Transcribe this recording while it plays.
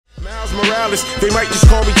Miles Morales. They might just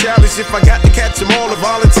call me childish if I got to catch them all or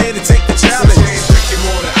volunteer to take the challenge.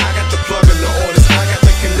 I got the plug in the orders. I got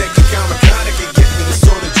the connected comic can get me the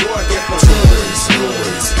sort of joy I get from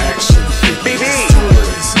toys, action figures,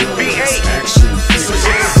 toys, B8 action figures. So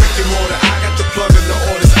yeah, brick and mortar. I got the plug in the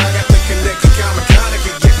orders. I got the connected comic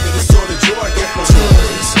can get me the sort of joy I get from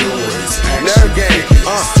toys, action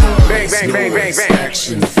figures. Bang, bang, bang, bang, bang.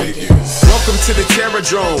 Action figures. Welcome to the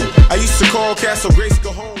Terradrome. I used to call Castle Grace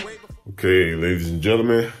go home. Okay, ladies and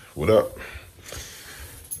gentlemen, what up?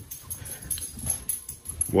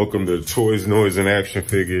 Welcome to Toys, Noise, and Action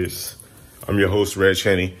Figures. I'm your host, Regg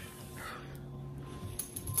Henny.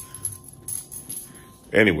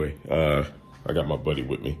 Anyway, I got my buddy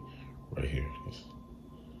with me right here.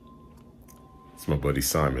 It's my buddy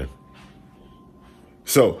Simon.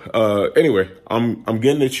 So, anyway, I'm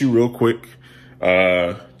getting at you real quick,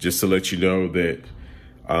 just to let you know that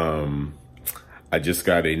I just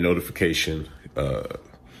got a notification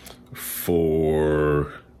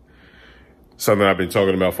for something I've been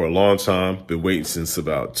talking about for a long time. Been waiting since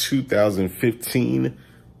about 2015.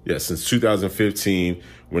 Yeah, since 2015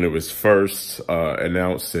 when it was first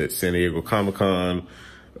announced at San Diego Comic-Con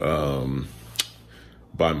by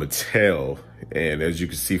Mattel. And as you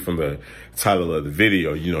can see from the title of the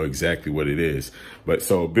video, you know exactly what it is. But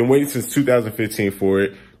so been waiting since 2015 for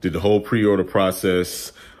it. Did the whole pre-order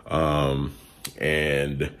process.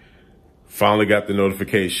 And finally got the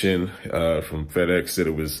notification from FedEx that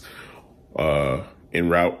it was en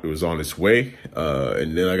route. It was on its way.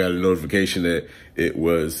 And then I got a notification that it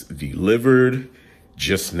was delivered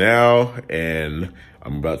just now. And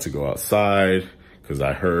I'm about to go outside because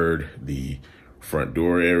I heard the front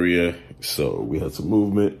door area. So we had some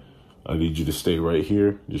movement. I need you to stay right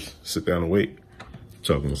here. Just sit down and wait. I'm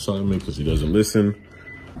talking to Simon because he doesn't listen.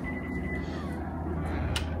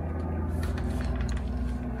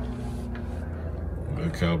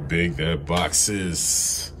 Look how big that box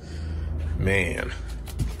is. Man,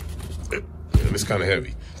 it's kind of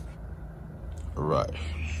heavy. All right.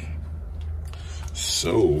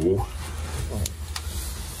 So,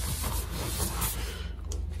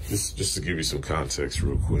 just to give you some context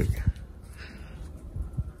real quick.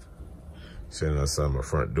 Standing outside my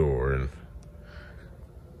front door, and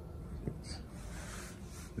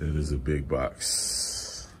it is a big box.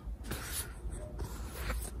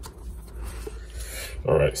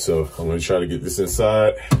 All right, so I'm gonna try to get this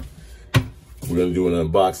inside. We're gonna do an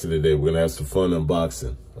unboxing today. We're gonna have some fun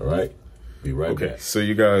unboxing, all right? Be right back. So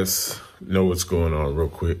you guys know what's going on real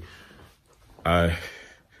quick. I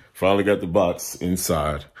finally got the box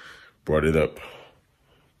inside, brought it up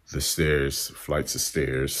the stairs, flights of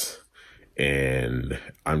stairs, and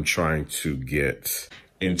I'm trying to get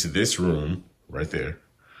into this room right there,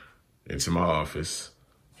 into my office,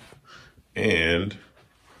 and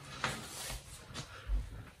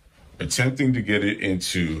attempting to get it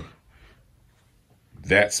into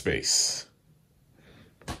that space.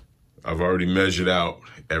 I've already measured out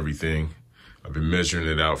everything. I've been measuring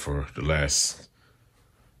it out for the last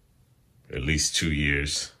at least 2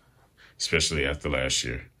 years, especially after last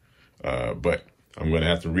year. But I'm gonna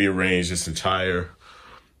have to rearrange this entire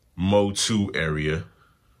Mo2 area.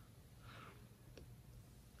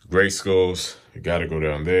 Grayskulls, you gotta go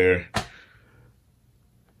down there.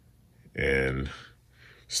 And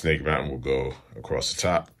Snake Mountain will go across the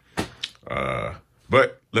top.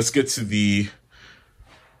 But let's get to the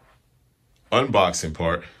unboxing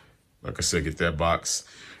part. Like I said, get that box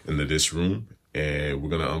into this room and we're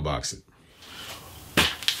gonna unbox it.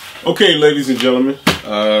 Okay, ladies and gentlemen,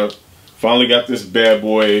 finally got this bad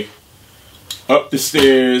boy up the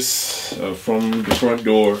stairs from the front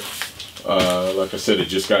door. Like I said, it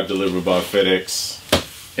just got delivered by FedEx,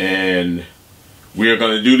 and we are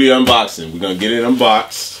gonna do the unboxing. We're gonna get it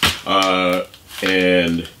unboxed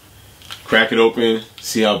and crack it open,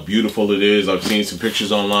 see how beautiful it is. I've seen some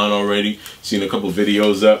pictures online already, seen a couple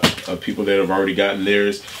videos up of people that have already gotten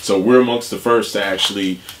theirs. So we're amongst the first to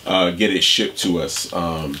actually get it shipped to us.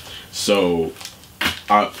 Let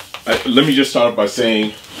me just start by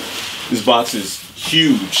saying this box is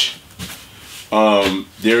huge.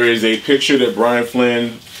 There is a picture that Brian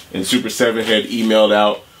Flynn and Super7 had emailed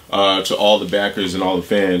out to all the backers and all the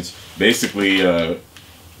fans, basically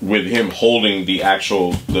with him holding the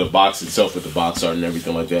box itself with the box art and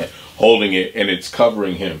everything like that, holding it, and it's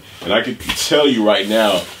covering him. And I can tell you right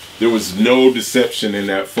now, there was no deception in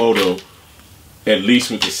that photo, at least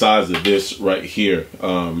with the size of this right here.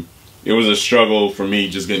 It was a struggle for me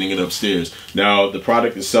just getting it upstairs. Now, the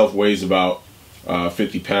product itself weighs about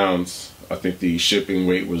 50 pounds. I think the shipping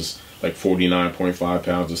weight was like 49.5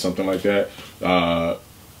 pounds or something like that.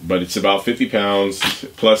 but it's about 50 pounds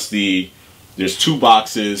plus there's 2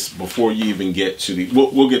 boxes before you even get to the,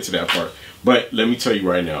 we'll get to that part. But let me tell you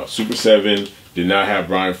right now, Super7 did not have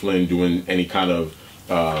Brian Flynn doing any kind of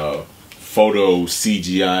photo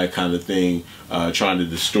CGI kind of thing, trying to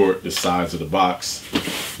distort the size of the box.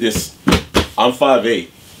 I'm 5'8",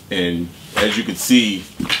 and as you can see,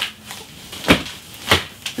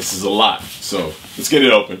 this is a lot. So let's get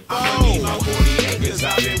it open. I've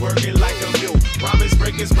been working like a mule. Promise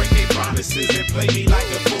breakers break their promises and play me like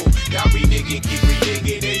a fool. Y'all reneging, keep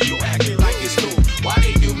reneging, and you acting like it's cool. Why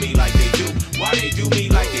they do me like they do? Why they do me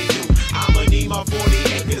like they do? I'ma need my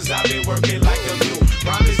 40 acres. I've been working like a mule.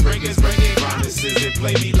 Promise breakers break their promises and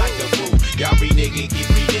play me like a fool. Y'all reneging, keep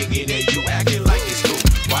reneging, and you acting like it's cool.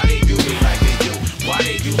 Why they do me like they do? Why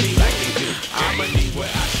they do me like they do? I'ma need what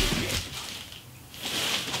I should get.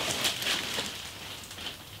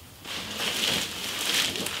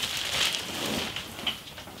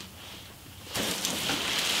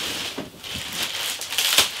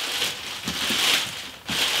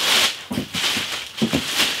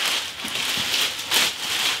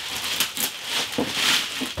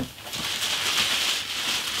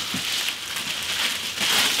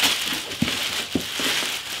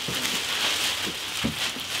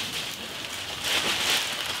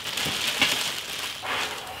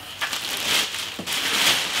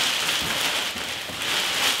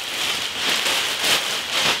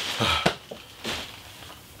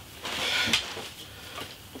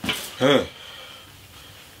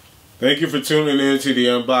 Thank you for tuning in to the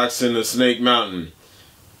unboxing of Snake Mountain.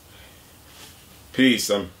 Peace.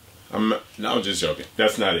 No, I'm just joking.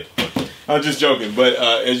 That's not it. I'm just joking. But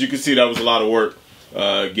as you can see, that was a lot of work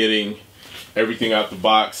getting everything out the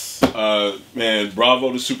box. Man,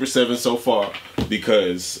 bravo to Super7 so far,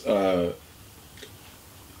 because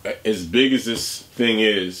as big as this thing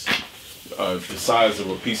is, the size of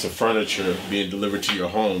a piece of furniture being delivered to your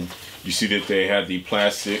home, you see that they had the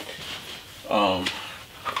plastic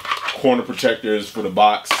corner protectors for the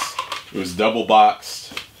box. It was double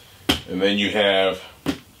boxed, and then you have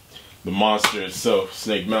the monster itself,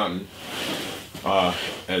 Snake Mountain,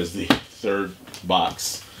 as the third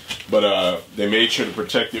box. But they made sure to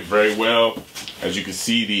protect it very well. As you can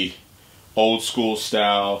see, the old school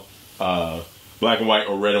style black and white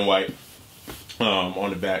or red and white on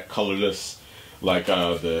the back, colorless, like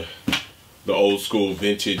the old school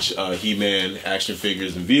vintage He-Man action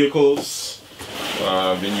figures and vehicles.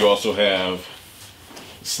 Then you also have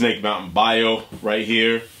Snake Mountain bio right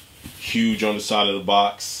here, huge on the side of the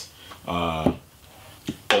box.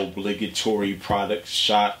 Obligatory product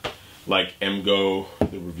shot, like MGO,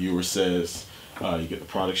 the reviewer says. You get the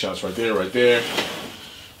product shots right there, right there.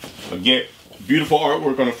 Again, beautiful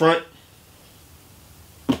artwork on the front.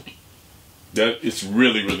 It's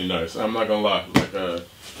really, really nice. I'm not gonna lie. Like,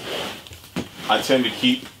 I tend to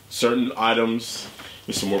keep certain items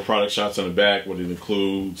with some more product shots on the back, what it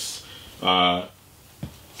includes.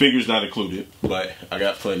 Figures not included, but I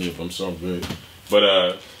got plenty of them, so I'm good.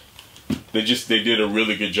 But they did a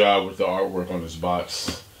really good job with the artwork on this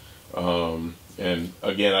box. And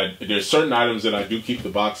again, there's certain items that I do keep the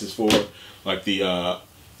boxes for, like the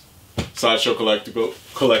Sideshow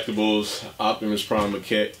Collectibles, Optimus Prime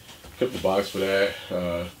maquette. Kept the box for that.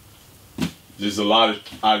 There's a lot of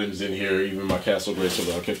items in here, even my Castle Grayskull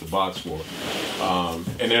that I kept the box for.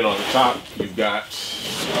 And then on the top, you've got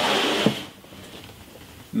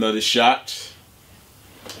another shot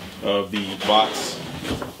of the box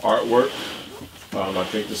artwork. I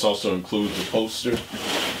think this also includes a poster.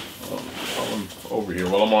 I'm over here.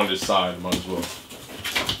 Well, I'm on this side. Might as well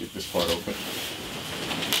get this part open.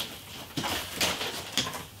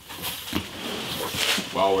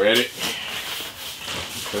 While we're at it.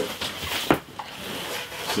 Okay.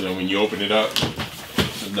 So then when you open it up,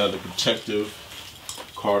 it's another protective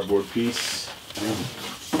cardboard piece.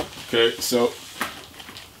 Okay, so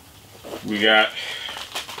we got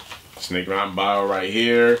Snake Mountain bio right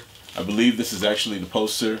here. I believe this is actually the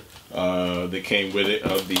poster that came with it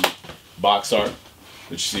of the box art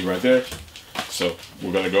that you see right there. So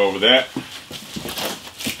we're gonna go over that.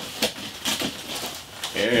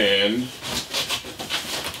 And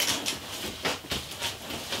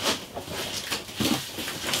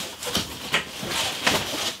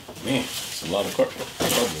man, it's a lot of cardboard.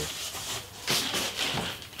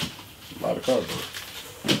 A lot of cardboard.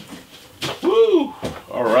 Woo!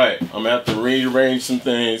 Alright, I'm gonna have to rearrange some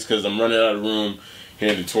things because I'm running out of room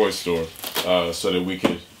here in the toy store, so that we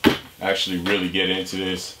can actually really get into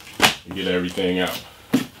this and get everything out.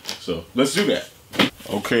 So let's do that.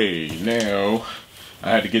 Okay, now I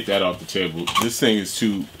had to get that off the table. This thing is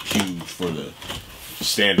too huge for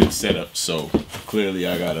standard setup. So clearly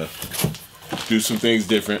I gotta do some things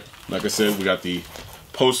different. Like I said, we got the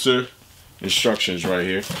poster instructions right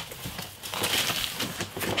here.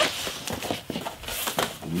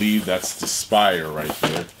 I believe that's the spire right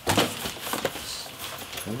there.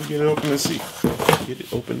 Let me get it open and see. Get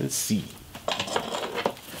it open and see.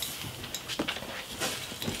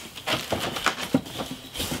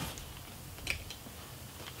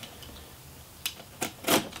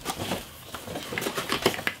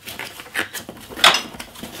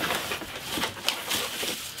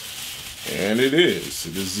 And it is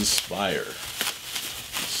the spire.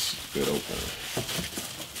 Let's get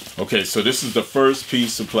open. Okay, so this is the first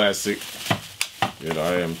piece of plastic that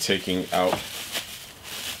I am taking out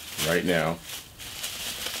right now.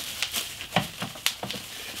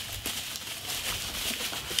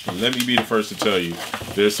 And let me be the first to tell you,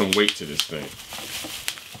 there's some weight to this thing.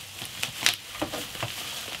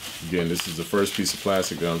 Again, this is the first piece of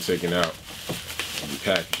plastic that I'm taking out of the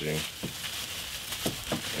packaging.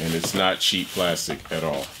 And it's not cheap plastic at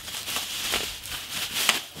all.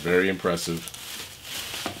 Very impressive.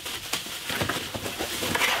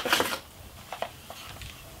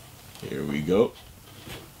 Here we go.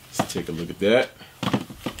 Let's take a look at that.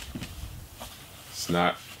 It's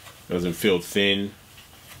not, doesn't feel thin.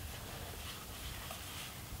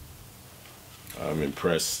 I'm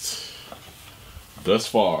impressed thus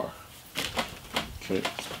far. Okay,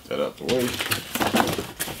 get that out the way.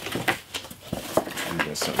 We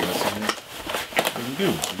got something else in there. We do.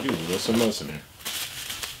 We got something else in there.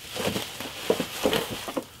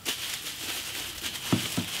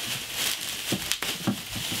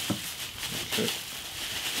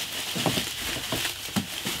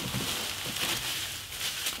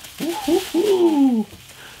 Woo-hoo-hoo.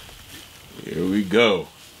 Here we go.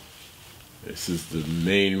 This is the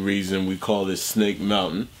main reason we call this Snake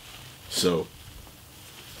Mountain. So,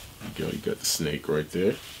 you got the snake right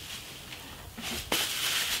there.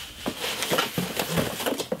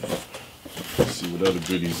 Let's see what other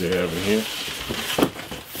goodies they have in here.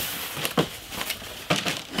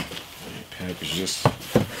 They package this.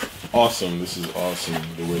 Awesome. This is awesome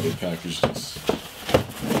the way they package this.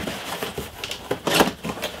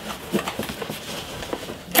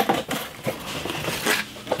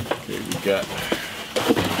 Got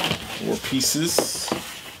 4 pieces.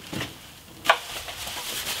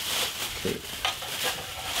 Okay.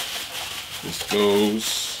 This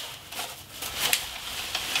goes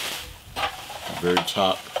at the very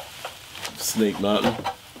top of Snake Mountain.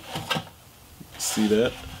 See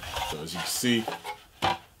that? So as you can see,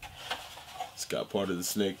 it's got part of the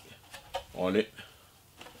snake on it.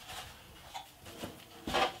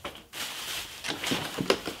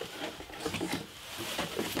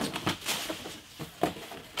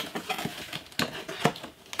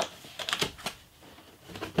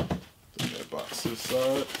 Box this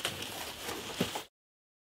side.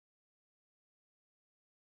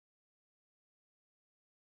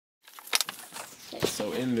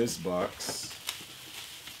 So in this box,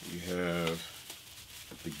 we have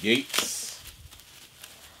the gates.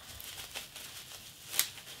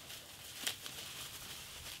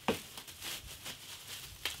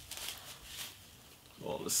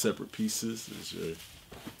 All the separate pieces. There's your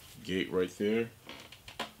gate right there.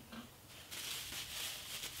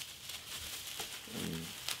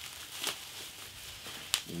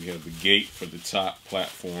 We have the gate for the top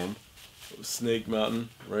platform of Snake Mountain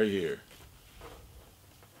right here.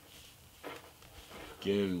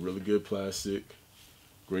 Again, really good plastic.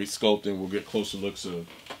 Great sculpting. We'll get closer looks of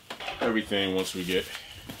everything once we get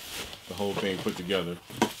the whole thing put together.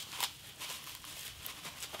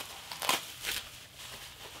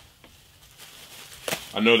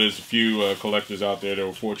 I know there's a few collectors out there that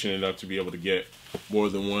were fortunate enough to be able to get more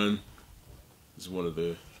than one. This is one of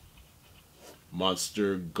the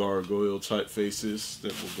monster gargoyle type faces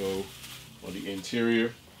that will go on the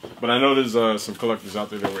interior. But I know there's some collectors out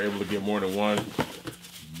there that were able to get more than one.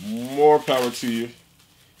 More power to you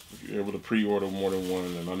if you're able to pre-order more than one.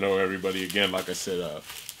 And I know everybody, again, like I said,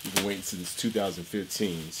 you've been waiting since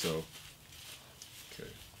 2015. So, okay,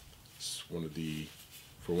 it's one of the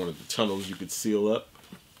tunnels you could seal up.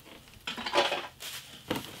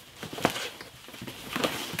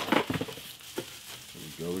 There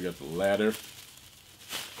we go. We got the ladder.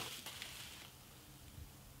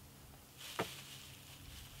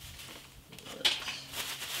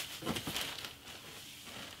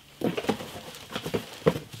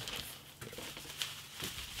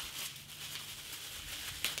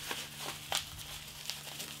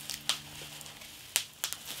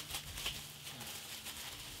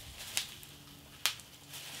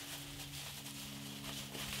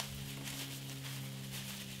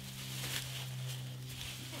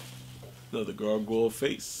 of the gargoyle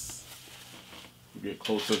face. You get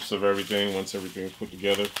close-ups of everything once everything's put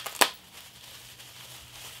together.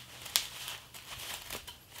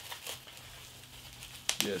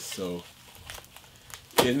 Yes, so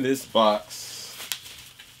in this box,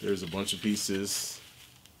 there's a bunch of pieces.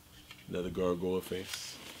 Another gargoyle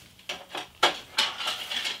face.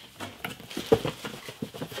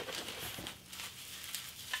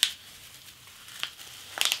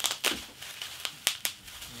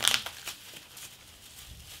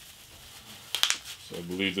 So I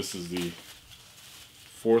believe this is the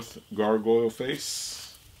 4th gargoyle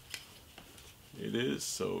face. It is.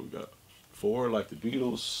 So we got 4 like the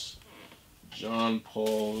Beatles. John,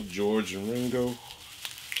 Paul, George, and Ringo.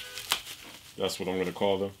 That's what I'm going to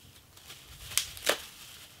call them.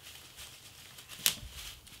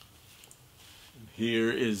 And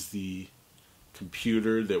here is the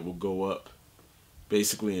computer that will go up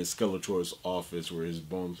basically in Skeletor's office where his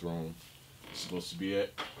bone throne is supposed to be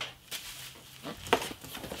at.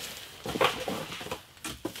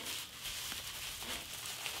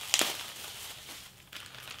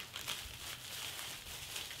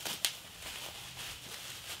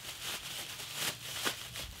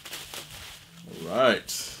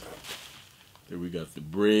 Alright, there we got the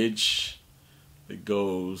bridge that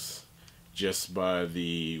goes just by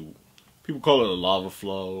the, people call it a lava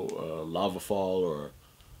flow, lava fall, or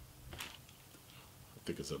I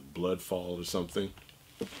think it's a blood fall or something.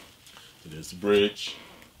 It is the bridge.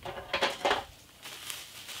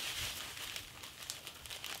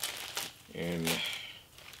 And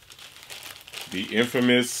the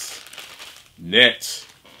infamous net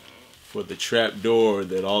for the trap door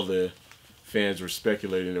that all the fans were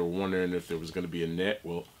speculating. They were wondering if there was going to be a net.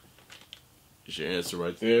 Well, there's your answer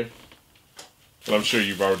right there. But I'm sure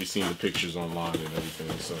you've already seen the pictures online and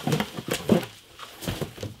everything, so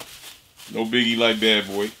no biggie like Bad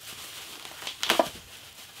Boy.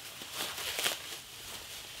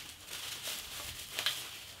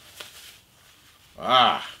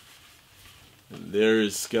 And there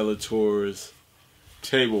is Skeletor's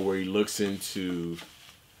table where he looks into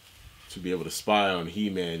to be able to spy on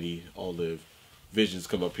He-Man. All the visions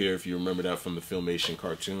come up here, if you remember that from the Filmation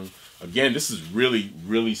cartoon. Again, this is really,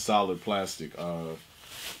 really solid plastic.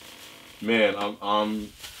 Man,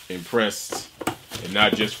 I'm impressed, and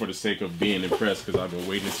not just for the sake of being impressed because I've been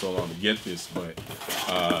waiting so long to get this, but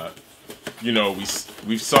you know,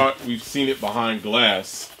 we've seen it behind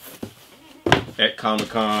glass at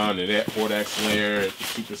Comic-Con and at Fort Axe Lair, at the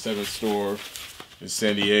Super7 store in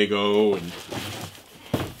San Diego, and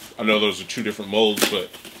I know those are 2 different molds, but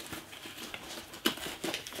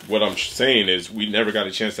what I'm saying is we never got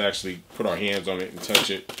a chance to actually put our hands on it and touch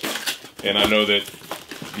it. And I know that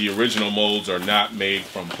the original molds are not made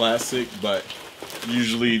from plastic, but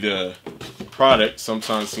usually the product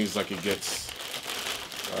sometimes seems like it gets,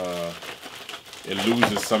 it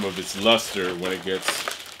loses some of its luster when it gets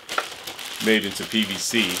made into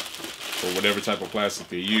PVC or whatever type of plastic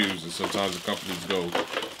they use, and sometimes the companies go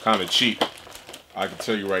kind of cheap. I can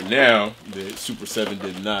tell you right now that Super7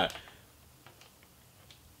 did not.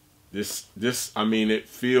 This, I mean, it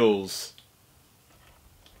feels,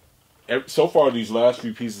 so far these last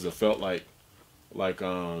few pieces have felt like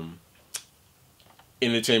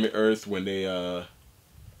Entertainment Earth when they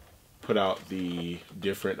put out the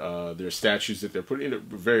different their statues that they're putting in,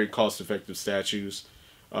 very cost-effective statues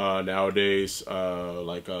nowadays,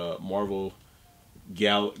 like Marvel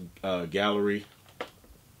Gallery.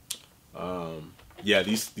 Yeah,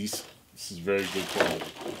 this is very good quality.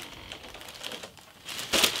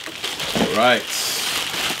 All right,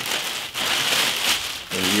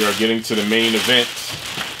 and we are getting to the main event.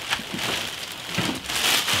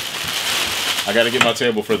 I got to get my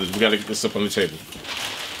table for this. We got to get this up on the table.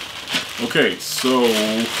 Okay, so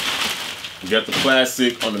we got the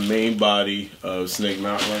plastic on the main body of Snake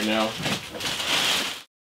Mountain right now.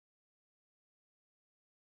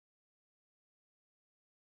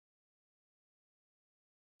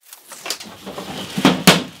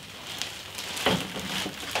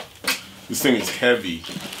 This thing is heavy,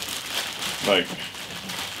 like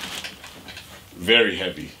very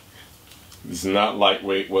heavy. This is not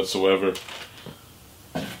lightweight whatsoever.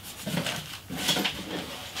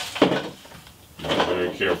 Very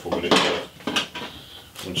careful with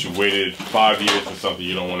it. Once you waited 5 years for something,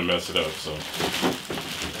 you don't want to mess it up. So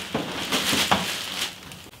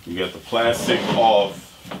you got the plastic off,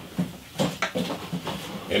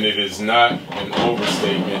 and it is not an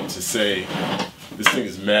overstatement to say this thing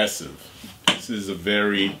is massive. This is a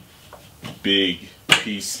very big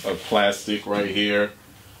piece of plastic right here,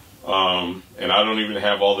 and I don't even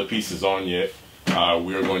have all the pieces on yet.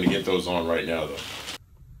 We're going to get those on right now, though.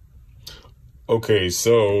 Okay,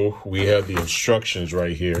 so we have the instructions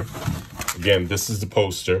right here. Again, this is the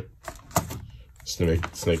poster.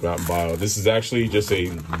 Snake Mountain Bio. This is actually just a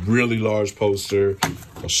really large poster.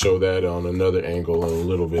 I'll show that on another angle in a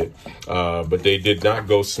little bit. But they did not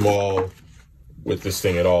go small with this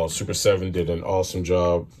thing at all. Super7 did an awesome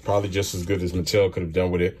job, probably just as good as Mattel could have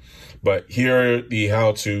done with it. But here are the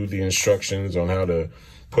how-to, the instructions on how to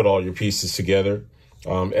put all your pieces together.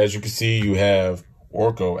 As you can see, you have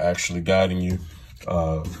Orko actually guiding you.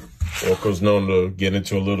 Orko's known to get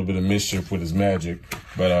into a little bit of mischief with his magic,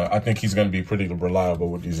 but I think he's going to be pretty reliable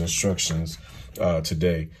with these instructions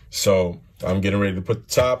today. So I'm getting ready to put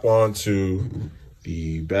the top onto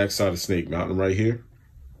the backside of Snake Mountain right here.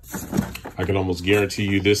 I can almost guarantee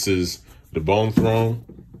you this is the bone throne,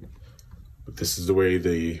 but this is the way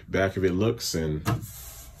the back of it looks. And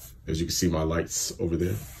as you can see, my lights over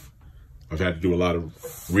there. I've had to do a lot of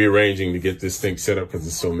rearranging to get this thing set up because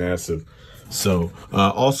it's so massive. So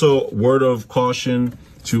also, word of caution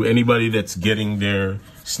to anybody that's getting their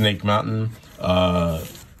Snake Mountain,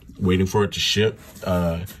 waiting for it to ship.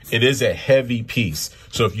 It is a heavy piece.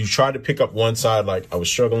 So if you try to pick up one side, like I was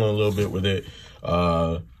struggling a little bit with it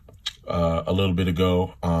a little bit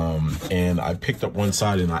ago, and I picked up one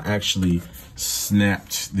side and I actually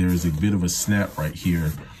snapped. There's a bit of a snap right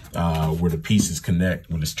here where the pieces connect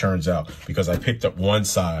when this turns out, because I picked up one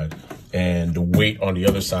side and the weight on the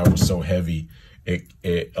other side was so heavy,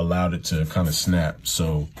 it allowed it to kind of snap.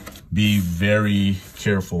 So be very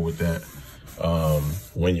careful with that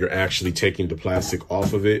when you're actually taking the plastic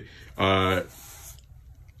off of it. I'm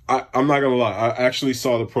not gonna lie, I actually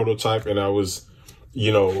saw the prototype and I was, I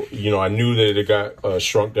knew that it got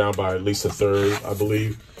shrunk down by at least a third, I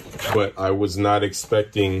believe, but I was not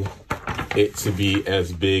expecting it to be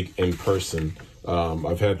as big in person.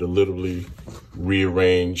 I've had to literally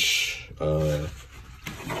rearrange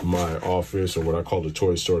my office, or what I call the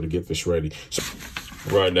toy store, to get this ready. So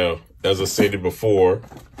right now, as I stated before,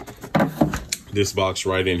 this box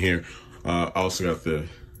right in here, I also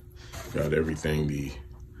got everything, the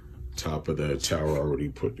top of the tower already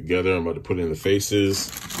put together. I'm about to put in the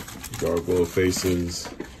faces, gargoyle faces.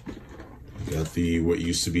 Got what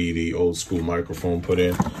used to be the old school microphone put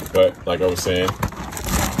in. But like I was saying,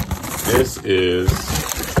 this is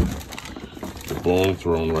the bone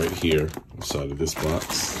throne right here inside of this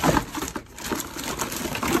box.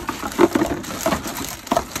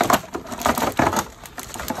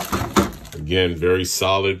 Again, very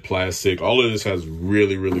solid plastic. All of this has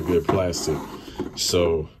really, really good plastic.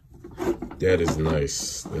 So that is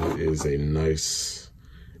nice. That is a nice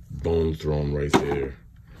bone throne right there.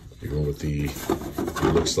 Even with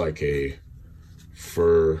it looks like a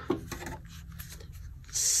fur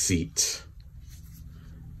seat.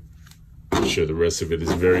 I'm sure the rest of it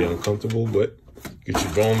is very uncomfortable, but get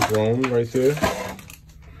your bone throne right there.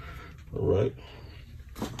 All right.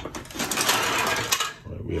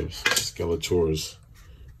 All right, we have Skeletor's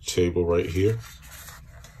table right here.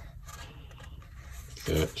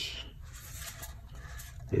 That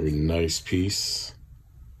very nice piece.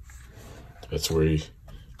 That's where he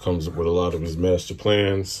comes up with a lot of his master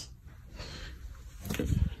plans,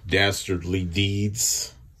 dastardly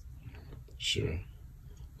deeds. Sure.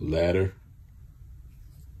 Ladder.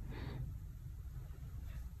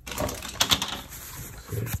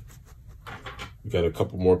 Okay. We got a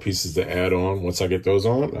couple more pieces to add on. Once I get those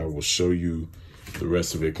on, I will show you the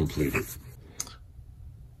rest of it completed.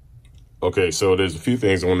 Okay, so there's a few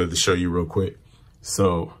things I wanted to show you real quick.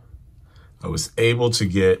 So I was able to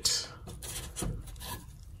get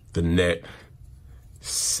the net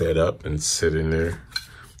set up and sit in there.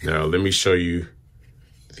 Now let me show you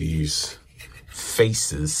these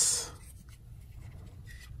faces.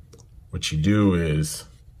 What you do is,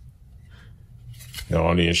 now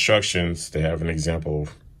on the instructions, they have an example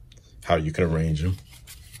of how you can arrange them.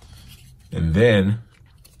 And then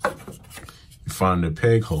you find the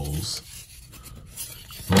peg holes,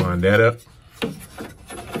 line that up.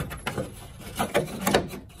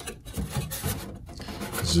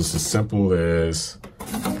 It's just as simple as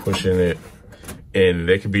pushing it in.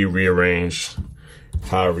 They can be rearranged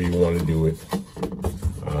however you want to do it.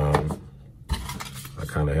 I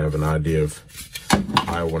kind of have an idea of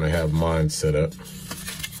how I want to have mine set up.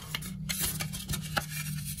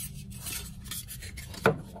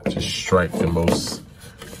 Just strike the most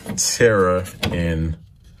terror in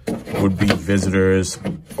would-be visitors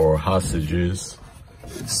or hostages.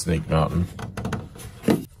 Snake Mountain.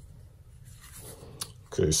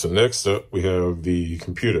 Okay, so next up we have the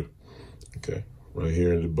computer. Okay, right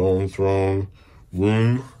here in the bone throne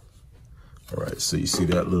room. All right, so you see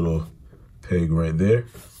that little peg right there.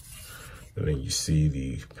 And then you see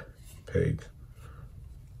the peg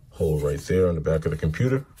hole right there on the back of the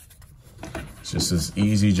computer. It's just as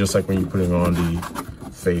easy, just like when you're putting on the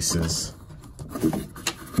faces.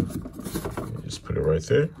 You just put it right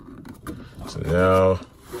there. So now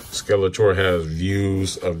Skeletor has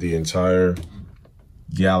views of the entire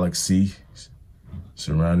galaxy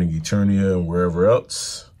surrounding Eternia and wherever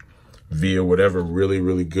else via whatever really,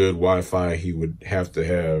 really good Wi-Fi he would have to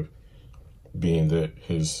have, being that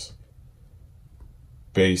his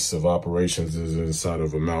base of operations is inside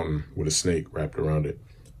of a mountain with a snake wrapped around it.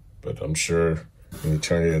 But I'm sure in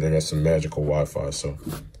Eternia they got some magical Wi-Fi. So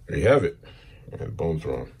there you have it. And boom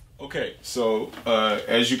thrown. Okay, so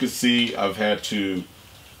as you can see, I've had to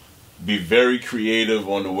be very creative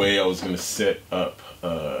on the way I was going to set up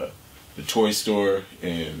the toy store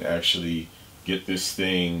and actually get this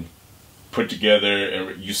thing put together.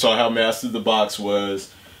 And you saw how massive the box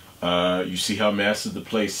was. You see how massive the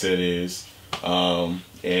play set is.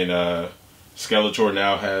 Skeletor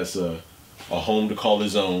now has a home to call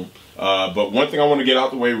his own. But one thing I want to get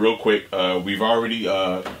out the way real quick, we've already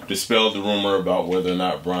dispelled the rumor about whether or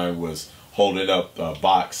not Brian was holding up a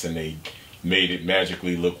box and they made it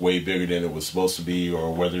magically look way bigger than it was supposed to be,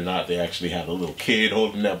 or whether or not they actually had a little kid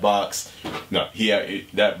holding that box. No,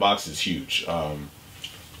 that box is huge.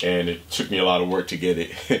 And it took me a lot of work to get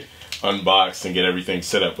it unboxed and get everything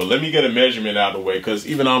set up. But let me get a measurement out of the way, because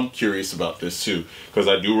even I'm curious about this too, because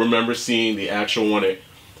I do remember seeing the actual one at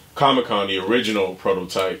Comic-Con, the original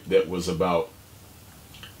prototype that was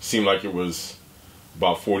seemed like it was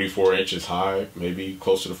about 44 inches high, maybe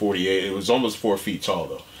closer to 48. It was almost 4 feet tall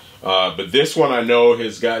though. But this one I know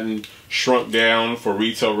has gotten shrunk down for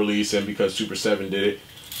retail release and because Super7 did it.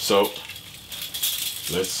 So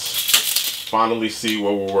let's finally see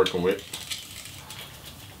what we're working with.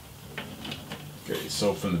 Okay,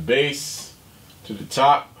 so from the base to the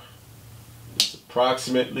top, it's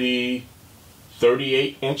approximately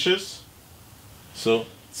 38 inches. So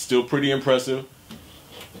still pretty impressive.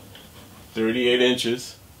 38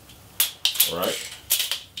 inches. All right.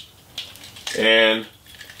 And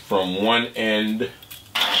from one end,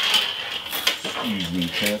 excuse me,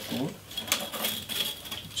 careful,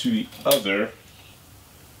 to the other,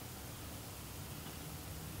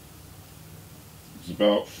 it's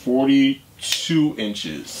about 42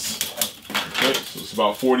 inches. Okay, so it's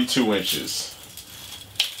about 42 inches.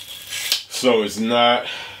 So it's not,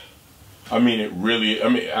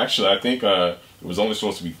 actually I think it was only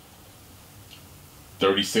supposed to be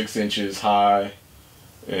 36 inches high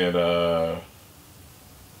and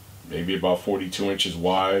maybe about 42 inches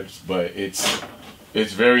wide, but it's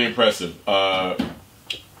very impressive.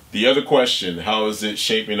 The other question, how is it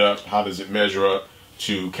shaping up? How does it measure up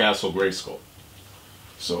to Castle Grayskull?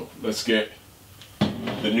 So let's get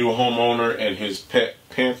the new homeowner and his pet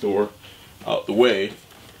Panther out the way.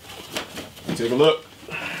 Take a look.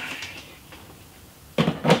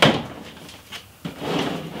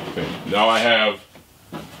 Okay, now I have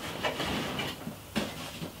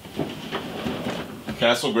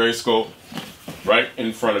Castle Grayskull right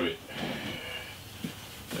in front of it.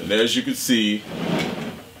 And as you can see,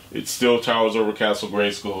 it still towers over Castle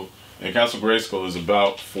Grayskull. And Castle Grayskull is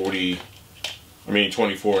about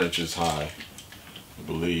 24 inches high, I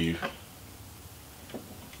believe.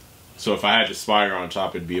 So if I had the spire on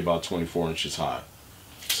top, it'd be about 24 inches high.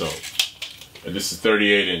 So, and this is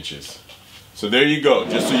 38 inches. So there you go,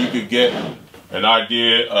 just so you could get an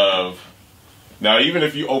idea of. Now, even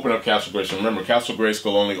if you open up Castle Grayskull, remember Castle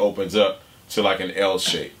Grayskull only opens up to like an L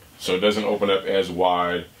shape. So it doesn't open up as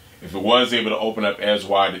wide. If it was able to open up as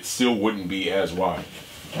wide, it still wouldn't be as wide.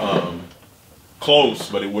 Close,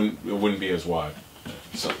 but it wouldn't be as wide.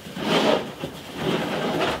 So,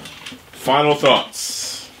 final thoughts.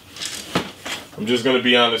 I'm just gonna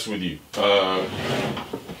be honest with you,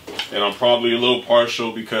 and I'm probably a little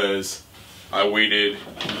partial because I waited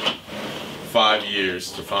 5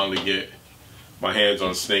 years to finally get my hands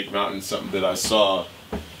on Snake Mountain, something that I saw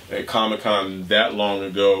at Comic-Con that long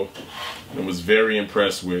ago and was very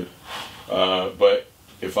impressed with. But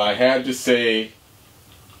if I had to say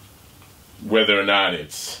whether or not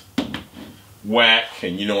it's whack,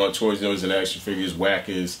 and you know on Toys, News, and Action Figures, whack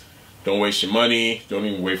is don't waste your money, don't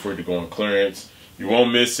even wait for it to go on clearance. You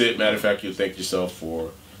won't miss it. Matter of fact, you'll thank yourself for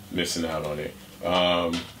missing out on it.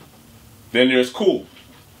 Then there's cool.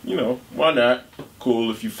 You know, why not? Cool.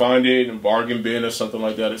 If you find it in a bargain bin or something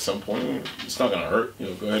like that at some point, it's not going to hurt. You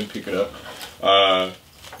know, go ahead and pick it up.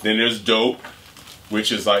 Then there's dope,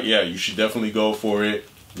 which is like, yeah, you should definitely go for it.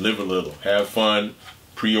 Live a little. Have fun.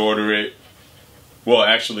 Pre-order it. Well,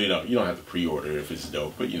 actually, no. You don't have to pre-order it if it's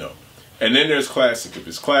dope, but you know. And then there's classic. If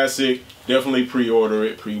it's classic, definitely pre-order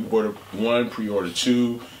it. Pre-order 1, pre-order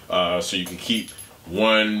 2, so you can keep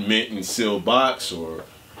one mint and sealed box, or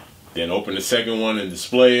then open the second one and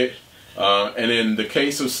display it. And in the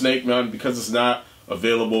case of Snake Mountain, because it's not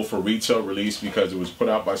available for retail release because it was put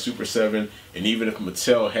out by Super7, and even if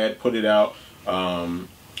Mattel had put it out,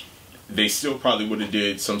 they still probably would have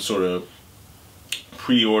did some sort of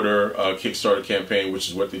pre-order Kickstarter campaign, which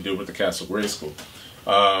is what they did with the Castle Grayskull.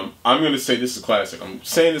 I'm going to say this is a classic. I'm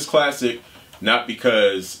saying this classic not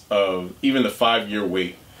because of even the 5-year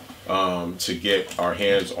wait to get our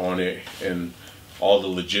hands on it and all the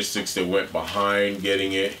logistics that went behind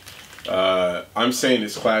getting it. I'm saying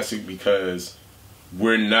it's classic because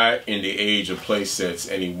we're not in the age of play sets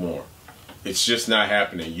anymore. It's just not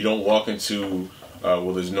happening. You don't walk into,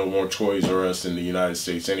 well, there's no more Toys R Us in the United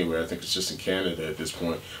States anywhere. I think it's just in Canada at this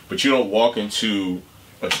point. But you don't walk into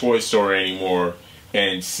a toy store anymore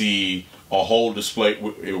and see a whole display.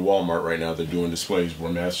 In Walmart right now, they're doing displays for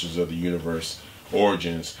Masters of the Universe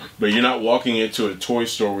Origins. But you're not walking into a toy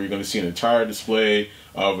store where you're going to see an entire display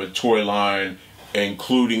of a toy line,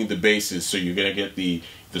 including the bases. So you're going to get the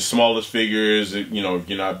smallest figures, you know, if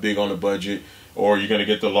you're not big on the budget, or you're going to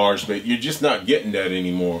get the large base. You're just not getting that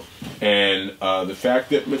anymore. And the fact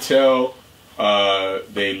that Mattel,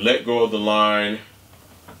 they let go of the line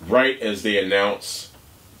right as they announced,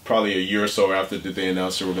 probably a year or so after that they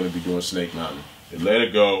announced they were going to be doing Snake Mountain. They let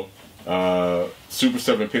it go.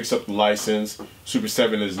 Super7 picks up the license.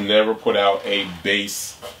 Super7 has never put out a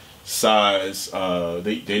base size.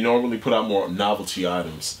 They normally put out more novelty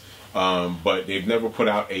items, but they've never put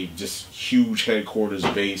out a just huge headquarters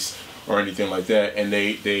base or anything like that. And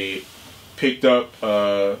they picked up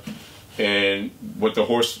and what the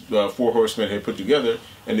Four Horsemen had put together,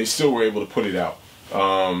 and they still were able to put it out.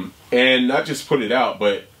 And not just put it out,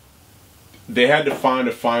 but they had to find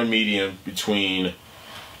a fine medium between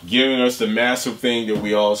giving us the massive thing that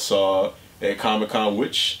we all saw at Comic-Con,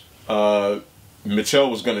 which Mattel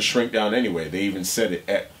was going to shrink down anyway. They even said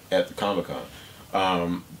it at the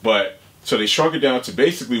Comic-Con. But so they shrunk it down to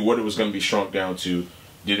basically what it was going to be shrunk down to.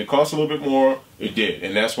 Did it cost a little bit more? It did.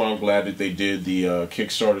 And that's why I'm glad that they did the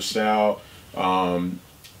Kickstarter style.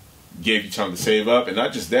 Gave you time to save up. And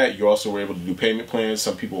not just that, you also were able to do payment plans.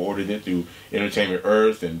 Some people ordered it through Entertainment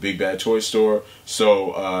Earth and Big Bad Toy Store.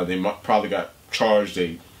 So they probably got charged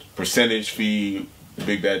a percentage fee,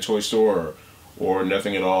 Big Bad Toy Store, or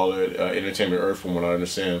nothing at all at Entertainment Earth, from what I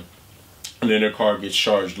understand. And then their card gets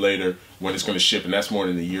charged later when it's going to ship, and that's more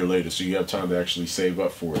than a year later, so you have time to actually save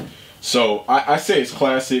up for it. So I say it's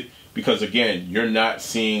classic because, again, you're not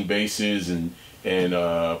seeing bases and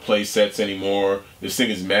play sets anymore. This thing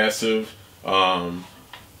is massive.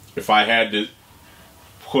 If I had to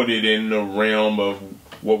put it in the realm of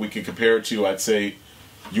what we could compare it to, I'd say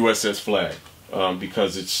USS Flag,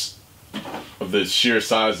 because it's of the sheer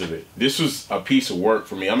size of it. This was a piece of work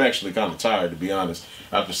for me. I'm actually kind of tired, to be honest.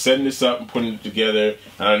 After setting this up and putting it together,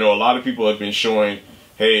 and I know a lot of people have been showing,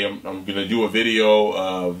 hey, I'm going to do a video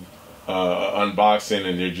of unboxing,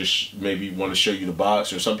 and they just maybe want to show you the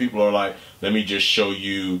box, or some people are like, let me just show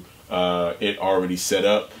you it already set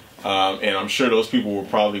up. And I'm sure those people were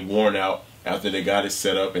probably worn out after they got it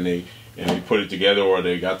set up and they put it together, or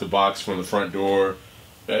they got the box from the front door.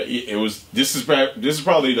 This is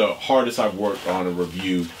probably the hardest I've worked on a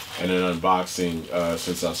review and an unboxing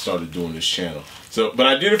since I started doing this channel. So, but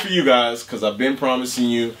I did it for you guys because I've been promising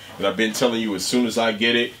you, and I've been telling you as soon as I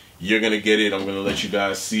get it, you're gonna get it. I'm gonna let you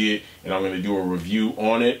guys see it, and I'm gonna do a review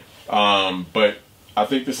on it. But I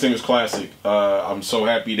think this thing is classic. I'm so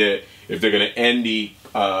happy that if they're gonna end the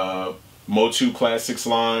Motu Classics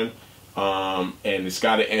line, and it's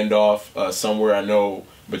got to end off somewhere. I know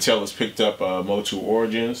Mattel has picked up Motu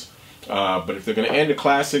Origins, but if they're going to end the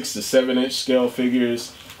classics, the 7-inch scale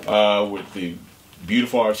figures with the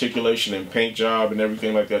beautiful articulation and paint job and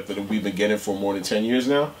everything like that we've been getting for more than 10 years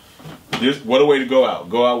now, what a way to go out.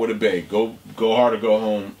 Go out with a bang. Go hard or go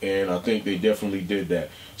home, and I think they definitely did that.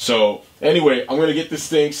 So anyway, I'm going to get this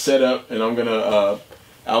thing set up, and I'm going to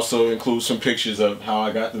also include some pictures of how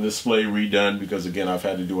I got the display redone, because again, I've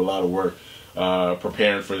had to do a lot of work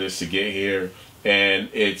preparing for this to get here. And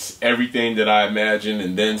it's everything that I imagined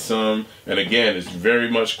and then some. And again, it's very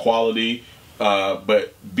much quality.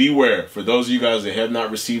 But beware, for those of you guys that have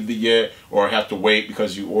not received it yet, or have to wait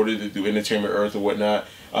because you ordered it through Entertainment Earth or whatnot,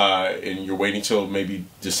 and you're waiting till maybe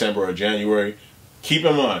December or January, keep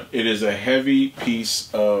in mind, it is a heavy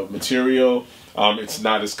piece of material. It's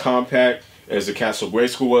not as compact as the Castle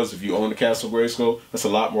Grayskull was. If you own the Castle Grayskull, that's a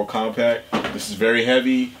lot more compact. This is very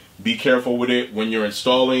heavy. Be careful with it when you're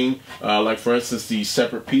installing, like for instance, these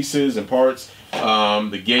separate pieces and parts,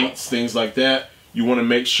 the gates, things like that. You want to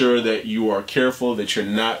make sure that you are careful that you're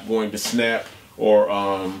not going to snap or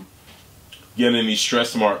getting any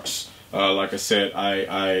stress marks. Like I said,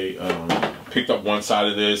 I picked up one side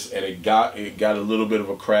of this, and it got a little bit of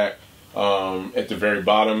a crack at the very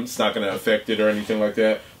bottom. It's not going to affect it or anything like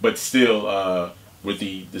that, but still, with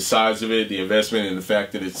the size of it, the investment, and the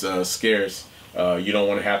fact that it's scarce, you don't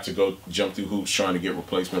want to have to go jump through hoops trying to get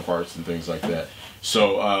replacement parts and things like that.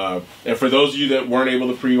 So, and for those of you that weren't able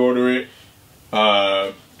to pre-order it,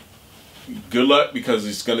 good luck, because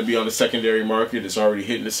it's going to be on the secondary market. It's already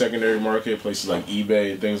hitting the secondary market, places like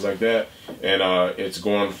eBay and things like that. And it's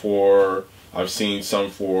going for, I've seen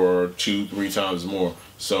some for 2-3 times more.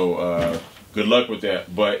 So good luck with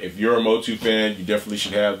that. But if you're a Motu fan, you definitely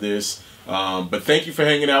should have this. But thank you for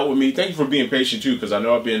hanging out with me. Thank you for being patient too, because I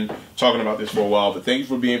know I've been talking about this for a while. But thank you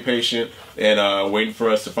for being patient and waiting for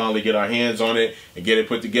us to finally get our hands on it and get it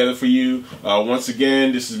put together for you. Once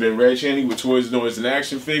again, this has been Regg Henny with Toys, Noise, and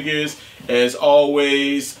Action Figures. As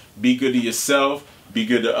always, be good to yourself, be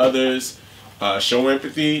good to others, show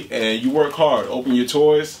empathy, and you work hard. Open your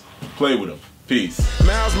toys, play with them. Peace.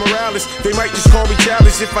 Miles Morales, they might just call me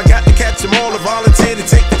childish. If I got to catch them all, I volunteer to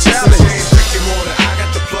take the challenge. I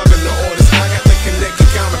got the plug and the orders, I got the connect, the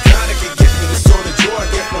comic, can get me the sort of joy I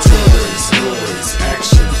get from Toys, Noise,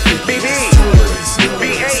 Action Figures. Toys,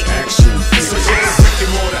 Noise, Action Figures.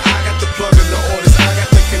 I got the plug and the orders, I got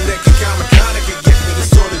the connect, the comic, can get me the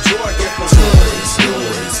sort of joy I get from Toys,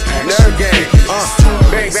 Noise, Action Figures.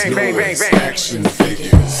 Bang, bang, bang, bang, bang. Action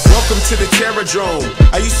Figures. Welcome to the Terradrome.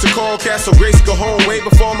 I used to call Castle Grace go home way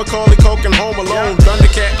before Macaulay Culkin Home Alone.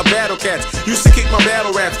 Thundercat or Battle Cats. Used to kick my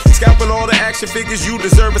battle raps. Scalping all the action figures. You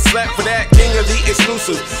deserve a slap for that. King of the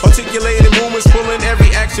exclusives. Articulated movements. Pulling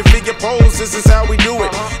every action figure pose. This is how we do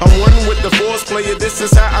it. I'm one with the Force player. This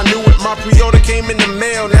is how I knew it. My pre-order came in the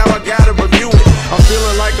mail. Now I gotta review it. I'm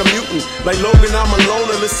feeling like a mutant. Like Logan, I'm a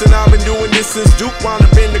loner. Listen, I've been doing this since Duke wound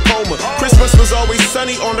up in the coma. Christmas was always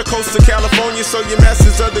sunny on the coast of California, so your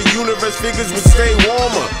masters of the universe figures would stay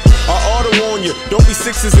warmer. I ought to warn you, don't be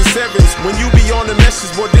 6s and 7s when you be on the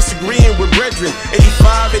message board disagreeing with brethren.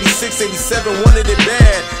 85, 86, 87 wanted it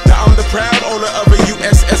bad. Now I'm the proud owner of a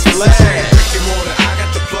USS flag. I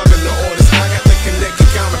got the plug and the orders, I got the connect, the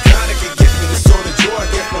comic, can get me the sort of joy I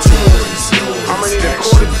get from Toys. I'ma need a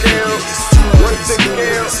quarter scale, 1/6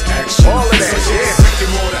 scale, all of that, yeah.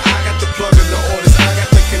 I got the plug and the orders, I got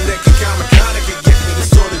the connect, the comic, can get me the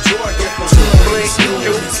sort of joy I get from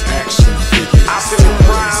Toys.